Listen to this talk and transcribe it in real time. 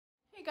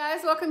Hey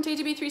guys, welcome to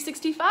ATB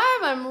 365.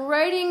 I'm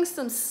writing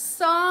some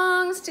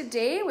songs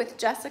today with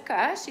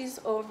Jessica. She's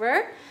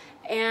over,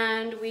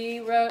 and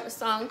we wrote a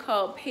song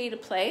called Pay to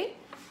Play,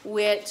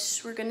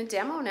 which we're gonna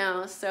demo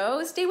now.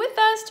 So stay with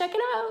us, check it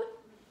out.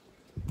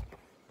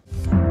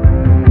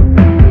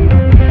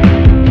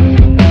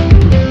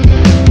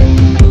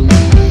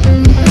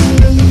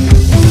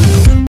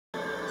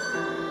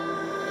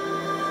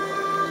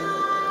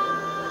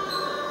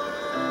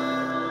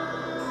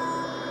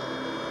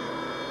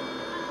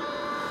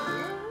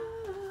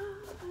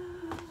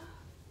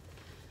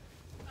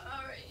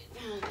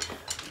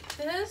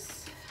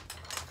 This.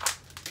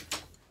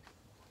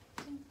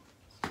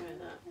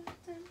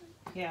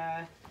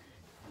 Yeah.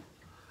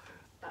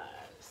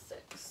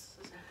 6,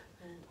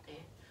 7,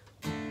 8.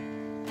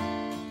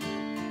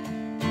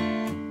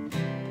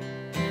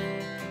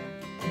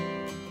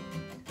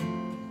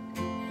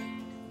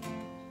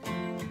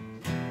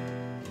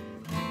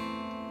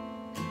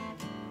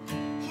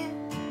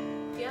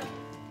 Yep.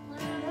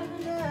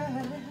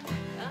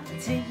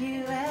 Take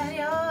you at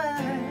your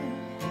word,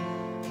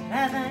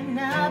 rather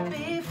not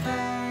be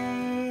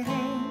fighting.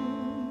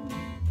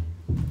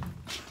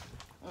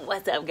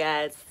 What's up,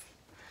 guys?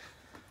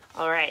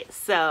 Alright,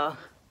 so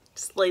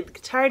just laid the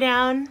guitar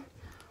down.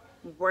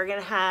 We're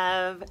gonna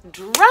have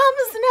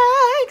drums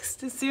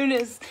next as soon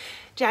as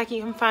Jackie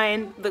can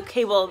find the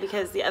cable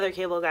because the other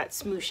cable got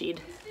smooshied.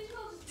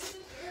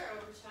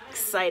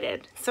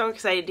 Excited. So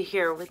excited to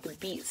hear what the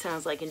beat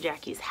sounds like in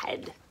Jackie's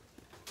head.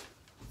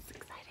 It's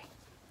exciting.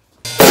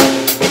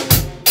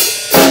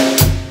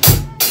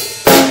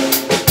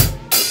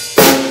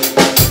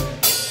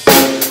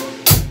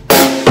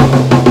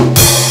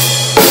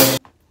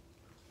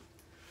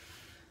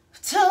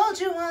 I've told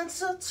you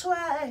once or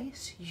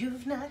twice,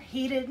 you've not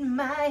heeded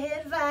my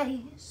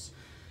advice.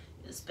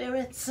 Your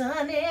spirit's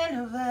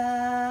uninviting.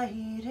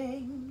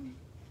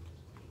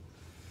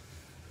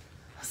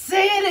 I'll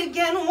say it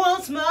again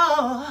once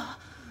more.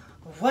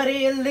 What are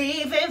you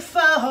leaving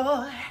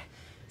for?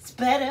 It's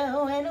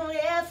better when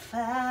we're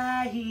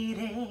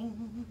fighting.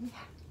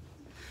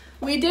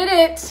 We did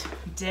it.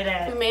 Did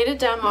it. We made a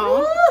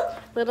demo. A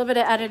little bit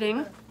of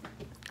editing.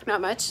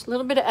 Not much. A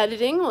little bit of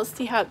editing. We'll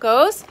see how it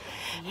goes.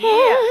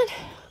 Yeah.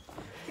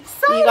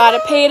 And you gotta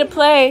pay to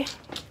play.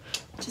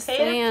 Just Pay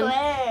saying. to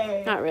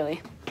play. Not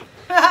really.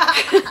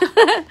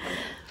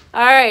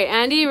 All right,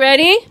 Andy,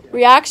 ready?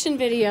 Reaction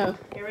video.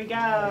 Here we go.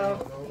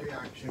 No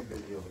reaction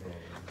video.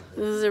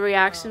 This is a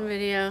reaction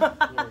video.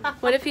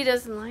 What if he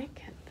doesn't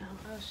like it, though?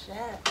 Oh,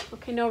 shit.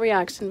 Okay, no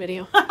reaction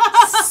video.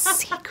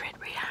 Secret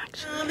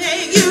reaction. I'll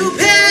make you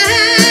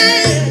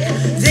pay.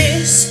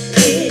 This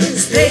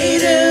is pay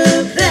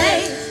to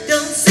play.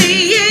 Don't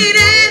see it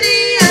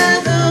any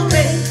other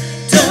way.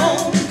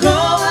 Don't go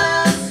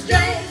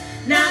astray.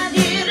 Not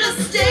here to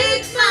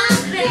stake my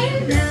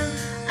claim now.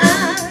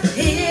 I'm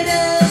here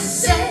to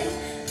say,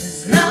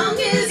 as long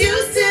as you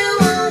still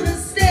wanna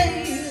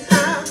stay,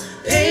 I'll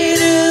pay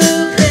to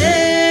play.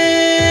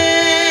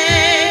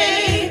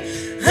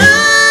 Oh.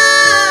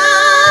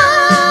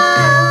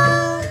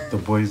 The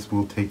boys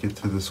will take it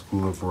to the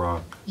School of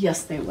Rock.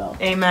 Yes, they will.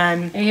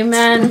 Amen.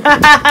 Amen. All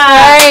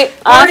right,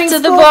 off to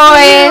the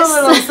boys.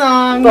 Little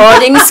song.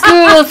 Boarding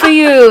school for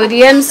you.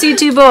 The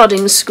MCT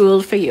boarding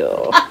school for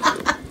you.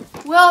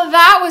 Well,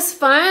 that was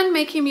fun.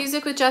 Making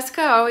music with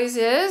Jessica always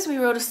is. We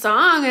wrote a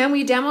song and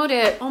we demoed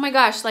it. Oh my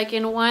gosh, like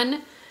in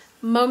one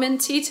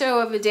momentito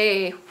of a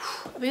day.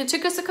 I mean, it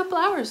took us a couple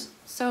hours,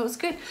 so it was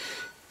good.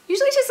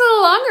 Usually it takes a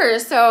little longer,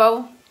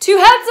 so 2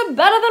 heads are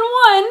better than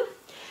 1.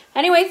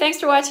 Anyway, thanks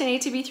for watching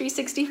ATB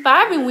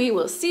 365, and we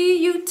will see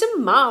you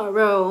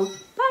tomorrow.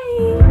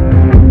 Bye.